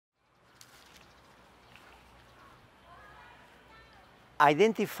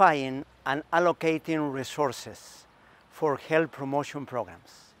Identifying and allocating resources for health promotion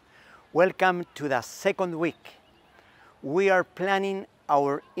programs. Welcome to the second week. We are planning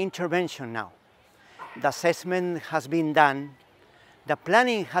our intervention now. The assessment has been done, the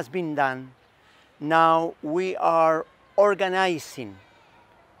planning has been done. Now we are organizing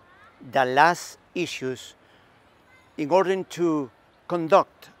the last issues in order to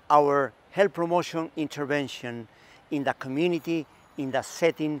conduct our health promotion intervention in the community, in the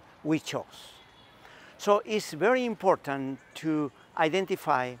setting we chose. So it's very important to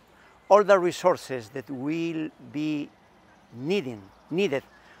identify all the resources that will be needed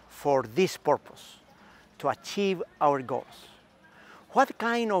for this purpose, to achieve our goals. What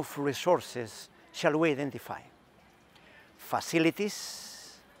kind of resources shall we identify?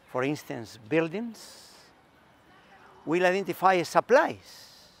 Facilities, for instance, buildings. We'll identify supplies.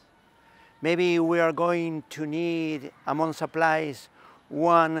 Maybe we are going to need, among supplies,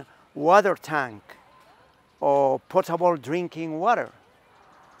 one water tank or potable drinking water.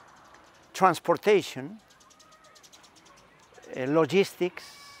 Transportation, logistics.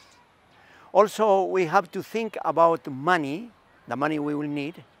 Also, we have to think about money, the money we will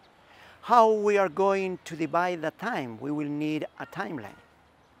need, how we are going to divide the time. We will need a timeline.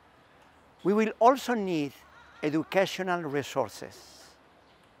 We will also need educational resources,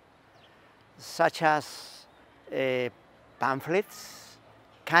 such as pamphlets,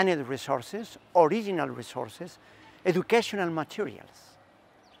 canned resources, original resources, educational materials,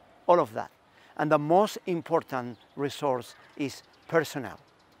 all of that. And the most important resource is personnel,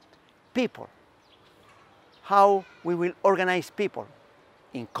 people. How we will organize people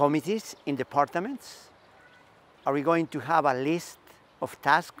in committees, in departments. Are we going to have a list of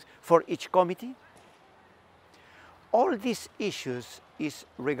tasks for each committee? All these issues is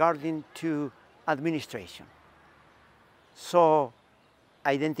regarding to administration. So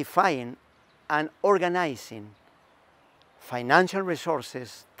identifying and organizing financial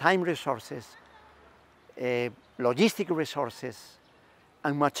resources, time resources, logistic resources,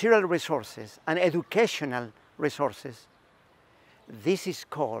 and material resources, and educational resources, this is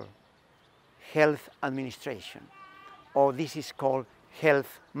called health administration, or this is called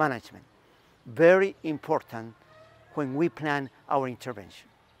health management. Very important when we plan our intervention.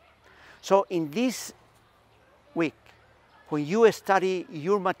 So in this week, when you study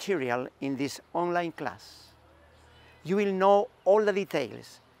your material in this online class, you will know all the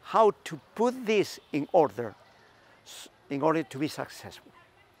details, how to put this in order to be successful.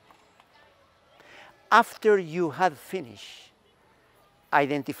 After you have finished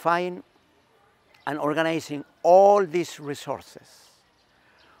identifying and organizing all these resources,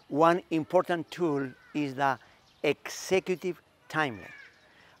 one important tool is the executive timeline.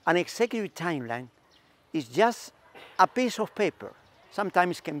 An executive timeline is just a piece of paper,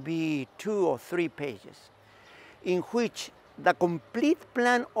 sometimes can be 2 or 3 pages, in which the complete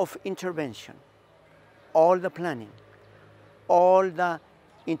plan of intervention, all the planning, all the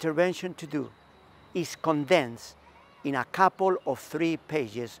intervention to do, is condensed in a couple of 3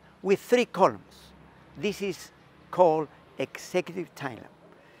 pages with 3 columns. This is called executive timeline.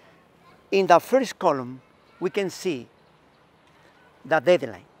 In the first column, we can see the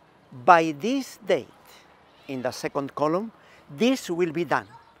deadline. By this date, in the second column, this will be done,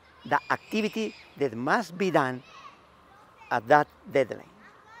 the activity that must be done at that deadline.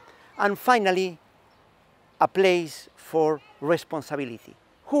 And finally, a place for responsibility.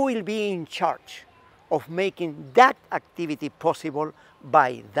 Who will be in charge of making that activity possible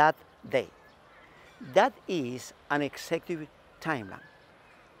by that date? That is an executive timeline,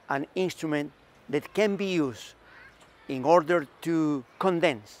 an instrument that can be used in order to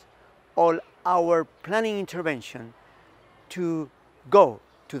condense all our planning intervention to go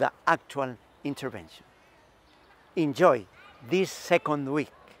to the actual intervention. Enjoy this second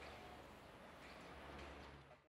week.